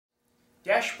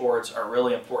Dashboards are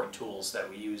really important tools that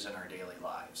we use in our daily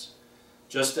lives.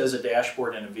 Just as a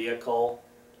dashboard in a vehicle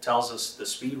tells us the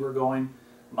speed we're going,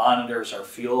 monitors our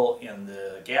fuel in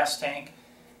the gas tank,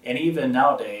 and even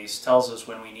nowadays tells us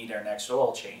when we need our next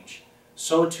oil change,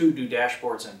 so too do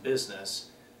dashboards in business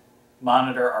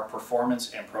monitor our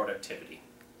performance and productivity.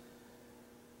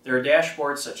 There are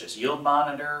dashboards such as yield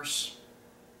monitors,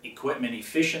 equipment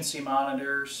efficiency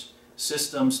monitors,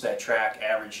 systems that track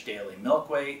average daily milk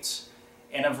weights,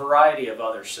 and a variety of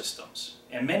other systems.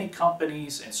 And many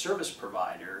companies and service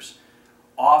providers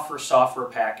offer software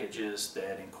packages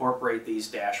that incorporate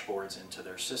these dashboards into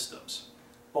their systems.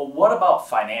 But what about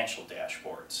financial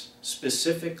dashboards,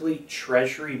 specifically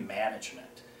treasury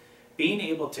management? Being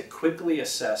able to quickly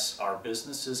assess our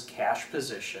business's cash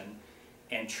position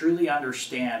and truly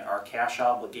understand our cash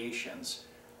obligations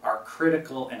are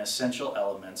critical and essential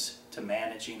elements to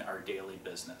managing our daily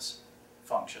business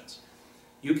functions.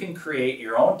 You can create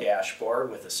your own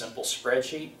dashboard with a simple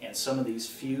spreadsheet and some of these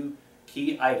few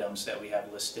key items that we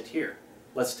have listed here.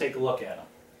 Let's take a look at them.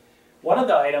 One of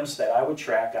the items that I would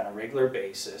track on a regular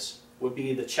basis would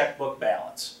be the checkbook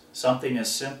balance. Something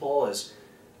as simple as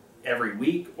every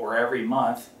week or every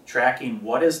month tracking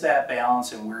what is that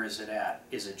balance and where is it at.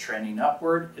 Is it trending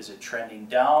upward? Is it trending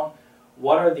down?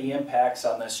 What are the impacts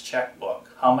on this checkbook?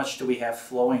 How much do we have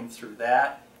flowing through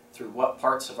that? Through what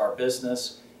parts of our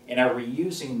business? And are we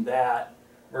using that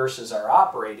versus our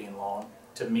operating loan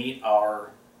to meet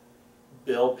our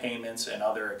bill payments and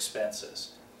other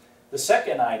expenses? The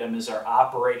second item is our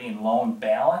operating loan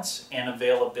balance and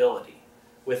availability.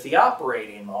 With the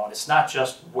operating loan, it's not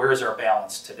just where's our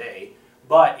balance today,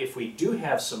 but if we do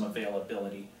have some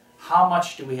availability, how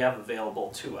much do we have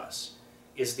available to us?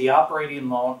 Is the operating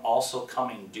loan also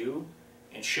coming due?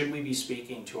 And should we be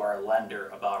speaking to our lender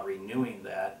about renewing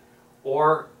that?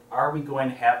 Or are we going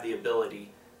to have the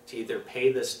ability to either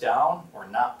pay this down or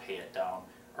not pay it down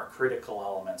are critical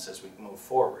elements as we move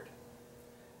forward.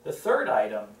 The third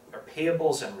item are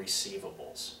payables and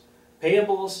receivables.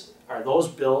 Payables are those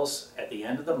bills at the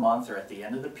end of the month or at the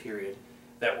end of the period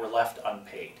that were left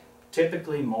unpaid.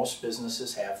 Typically, most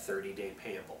businesses have 30-day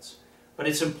payables. But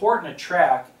it's important to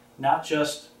track not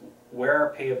just where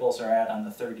our payables are at on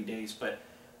the 30 days, but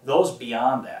those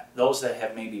beyond that, those that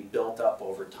have maybe built up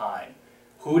over time.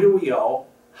 Who do we owe?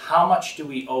 How much do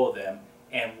we owe them?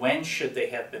 And when should they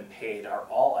have been paid are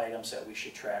all items that we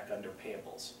should track under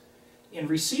payables. In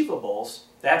receivables,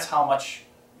 that's how much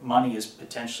money is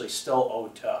potentially still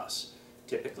owed to us.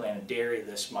 Typically in a dairy,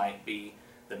 this might be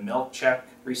the milk check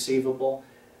receivable.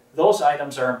 Those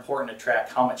items are important to track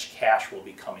how much cash will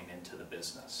be coming into the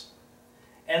business.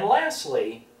 And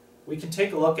lastly, we can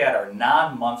take a look at our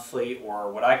non-monthly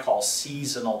or what I call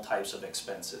seasonal types of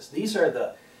expenses. These are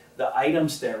the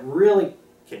items that really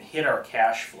can hit our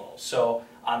cash flow. So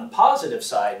on the positive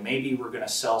side, maybe we're going to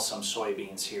sell some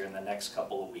soybeans here in the next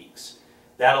couple of weeks.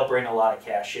 That'll bring a lot of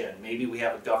cash in. Maybe we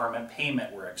have a government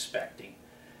payment we're expecting.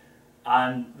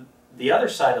 On the other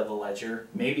side of the ledger,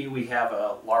 maybe we have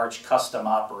a large custom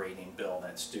operating bill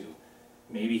that's due.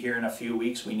 Maybe here in a few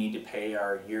weeks we need to pay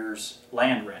our year's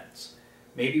land rents.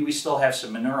 Maybe we still have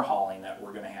some manure hauling that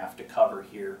we're going to have to cover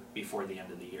here before the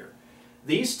end of the year.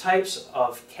 These types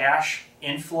of cash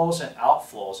inflows and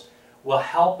outflows will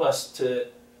help us to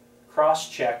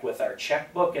cross-check with our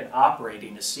checkbook and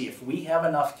operating to see if we have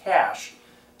enough cash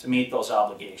to meet those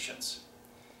obligations.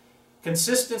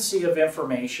 Consistency of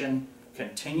information,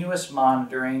 continuous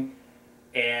monitoring,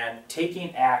 and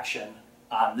taking action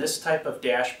on this type of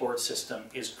dashboard system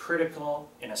is critical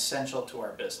and essential to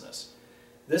our business.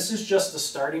 This is just the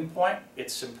starting point.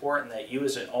 It's important that you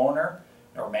as an owner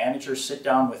or manager sit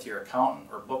down with your accountant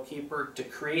or bookkeeper to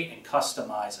create and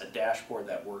customize a dashboard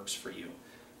that works for you.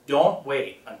 Don't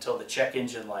wait until the check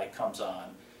engine light comes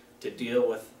on to deal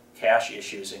with cash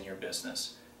issues in your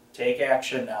business. Take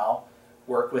action now,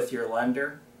 work with your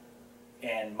lender,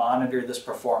 and monitor this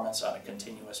performance on a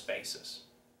continuous basis.